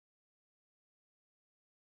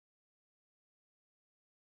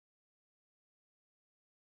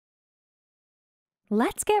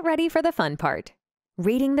Let's get ready for the fun part.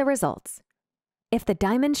 Reading the results. If the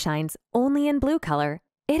diamond shines only in blue color,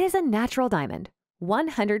 it is a natural diamond,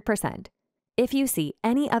 100%. If you see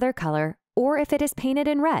any other color, or if it is painted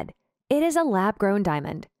in red, it is a lab-grown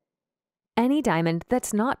diamond. Any diamond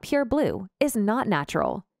that's not pure blue is not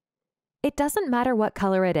natural. It doesn't matter what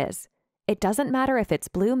color it is. It doesn't matter if it's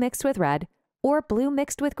blue mixed with red or blue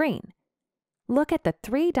mixed with green. Look at the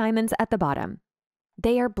 3 diamonds at the bottom.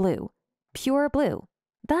 They are blue, pure blue.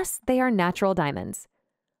 Thus, they are natural diamonds.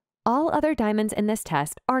 All other diamonds in this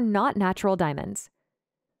test are not natural diamonds.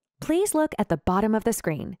 Please look at the bottom of the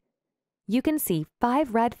screen. You can see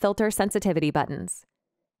 5 red filter sensitivity buttons.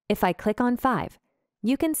 If I click on 5,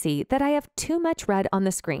 you can see that I have too much red on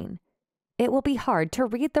the screen. It will be hard to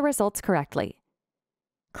read the results correctly.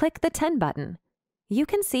 Click the 10 button. You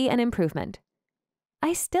can see an improvement.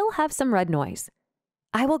 I still have some red noise.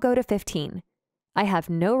 I will go to 15. I have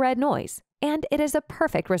no red noise, and it is a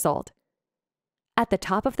perfect result. At the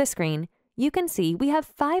top of the screen, you can see we have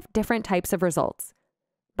 5 different types of results.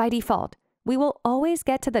 By default, we will always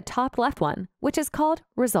get to the top left one, which is called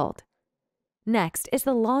result. Next is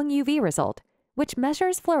the long UV result, which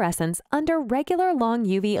measures fluorescence under regular long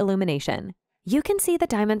UV illumination. You can see the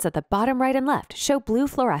diamonds at the bottom right and left show blue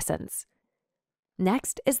fluorescence.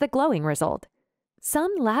 Next is the glowing result.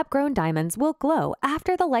 Some lab-grown diamonds will glow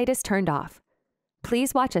after the light is turned off.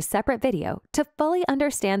 Please watch a separate video to fully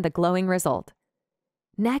understand the glowing result.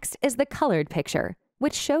 Next is the colored picture,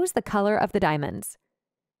 which shows the color of the diamonds.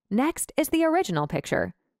 Next is the original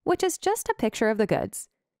picture, which is just a picture of the goods.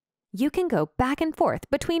 You can go back and forth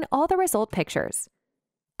between all the result pictures.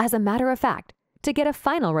 As a matter of fact, to get a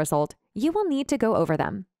final result, you will need to go over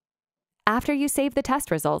them. After you save the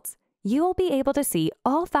test results, you will be able to see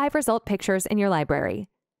all 5 result pictures in your library.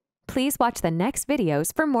 Please watch the next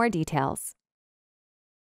videos for more details.